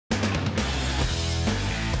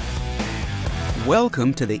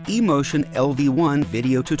Welcome to the eMotion LV1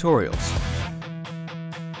 video tutorials.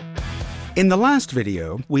 In the last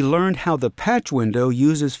video, we learned how the patch window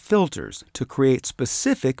uses filters to create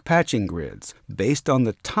specific patching grids based on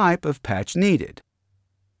the type of patch needed.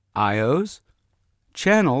 IOs,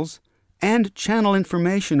 channels, and channel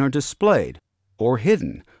information are displayed or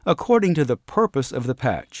hidden according to the purpose of the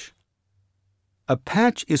patch. A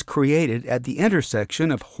patch is created at the intersection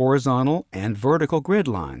of horizontal and vertical grid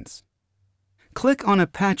lines. Click on a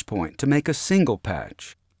patch point to make a single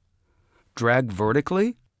patch. Drag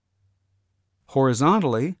vertically,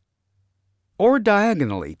 horizontally, or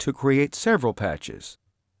diagonally to create several patches.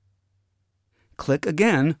 Click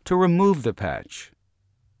again to remove the patch.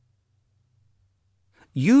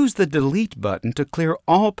 Use the Delete button to clear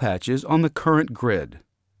all patches on the current grid.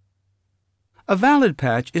 A valid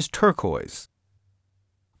patch is turquoise.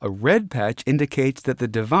 A red patch indicates that the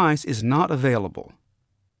device is not available.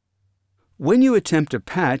 When you attempt a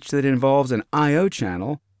patch that involves an I/O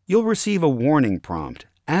channel, you'll receive a warning prompt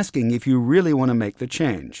asking if you really want to make the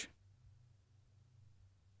change.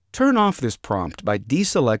 Turn off this prompt by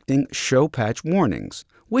deselecting Show Patch Warnings,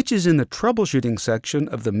 which is in the Troubleshooting section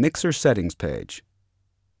of the Mixer Settings page.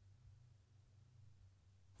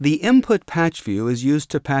 The Input Patch view is used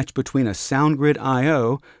to patch between a SoundGrid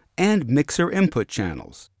I/O and mixer input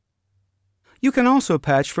channels. You can also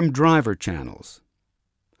patch from driver channels.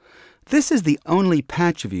 This is the only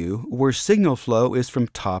patch view where signal flow is from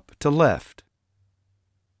top to left.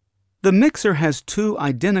 The mixer has two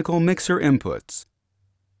identical mixer inputs.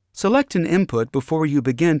 Select an input before you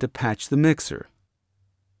begin to patch the mixer.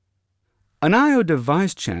 An I/O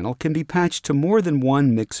device channel can be patched to more than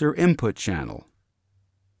one mixer input channel.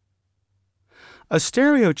 A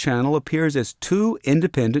stereo channel appears as two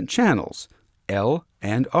independent channels, L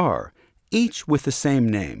and R, each with the same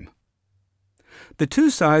name. The two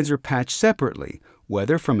sides are patched separately,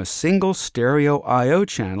 whether from a single stereo I/O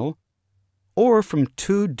channel or from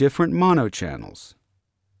two different mono channels.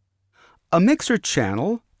 A mixer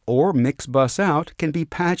channel or mix bus out can be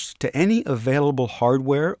patched to any available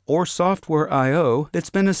hardware or software I/O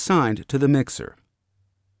that's been assigned to the mixer.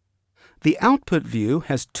 The output view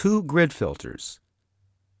has two grid filters: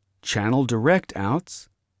 channel direct outs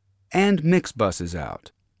and mix buses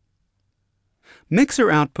out. Mixer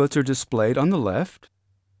outputs are displayed on the left,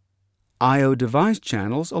 I/O device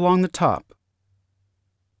channels along the top.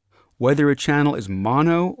 Whether a channel is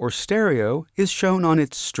mono or stereo is shown on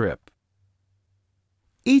its strip.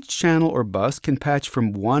 Each channel or bus can patch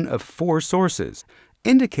from one of four sources,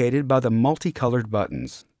 indicated by the multicolored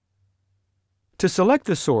buttons. To select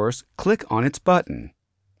the source, click on its button.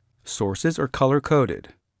 Sources are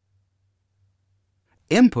color-coded.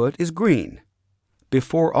 Input is green,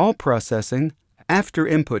 before all processing, after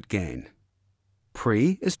input gain.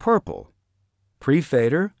 Pre is purple,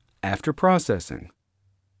 pre-fader, after processing.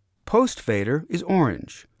 Post-fader is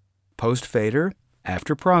orange, post-fader,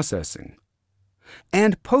 after processing.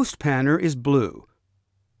 And post-panner is blue,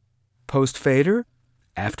 post-fader,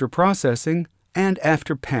 after processing, and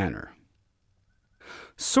after panner.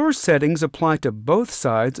 Source settings apply to both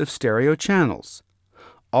sides of stereo channels.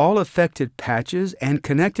 All affected patches and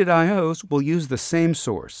connected I/Os will use the same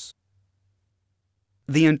source.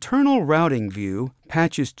 The internal routing view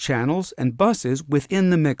patches channels and buses within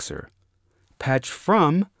the mixer. Patch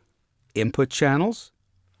from input channels,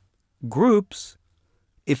 groups,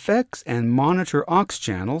 effects and monitor aux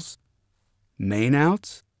channels, main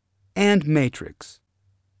outs, and matrix.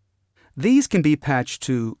 These can be patched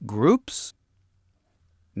to groups,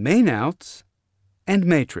 main outs, and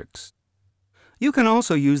matrix. You can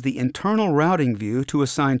also use the internal routing view to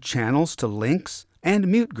assign channels to links and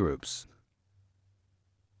mute groups.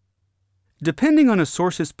 Depending on a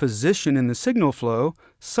source's position in the signal flow,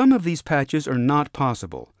 some of these patches are not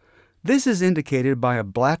possible. This is indicated by a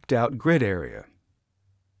blacked-out grid area.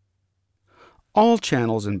 All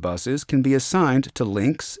channels and buses can be assigned to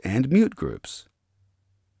links and mute groups.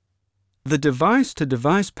 The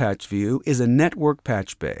device-to-device patch view is a network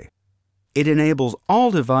patch bay. It enables all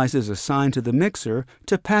devices assigned to the mixer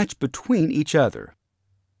to patch between each other.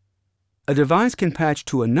 A device can patch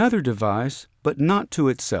to another device, but not to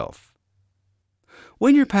itself.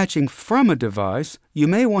 When you're patching from a device, you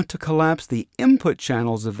may want to collapse the input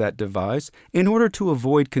channels of that device in order to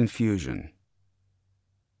avoid confusion.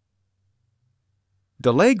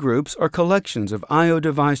 Delay groups are collections of I/O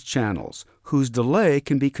device channels whose delay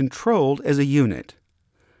can be controlled as a unit.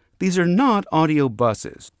 These are not audio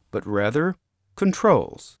buses, but rather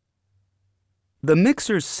controls. The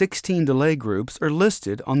mixer's 16 delay groups are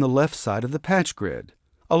listed on the left side of the patch grid,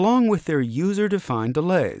 along with their user-defined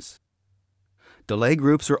delays. Delay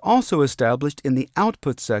groups are also established in the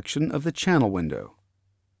Output section of the channel window.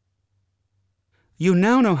 You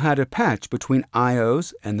now know how to patch between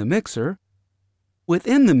I/Os and the mixer,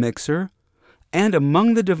 within the mixer, and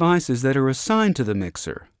among the devices that are assigned to the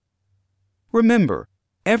mixer. Remember,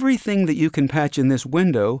 everything that you can patch in this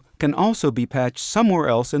window can also be patched somewhere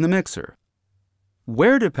else in the mixer.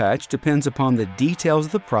 Where to patch depends upon the details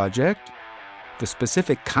of the project, the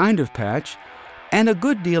specific kind of patch, and a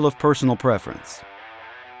good deal of personal preference.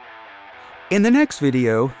 In the next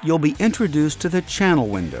video, you'll be introduced to the channel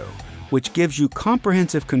window, which gives you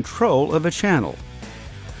comprehensive control of a channel.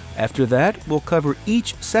 After that, we'll cover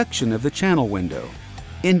each section of the channel window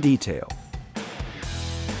in detail.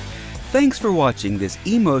 Thanks for watching this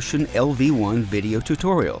eMotion LV1 video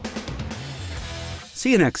tutorial.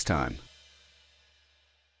 See you next time.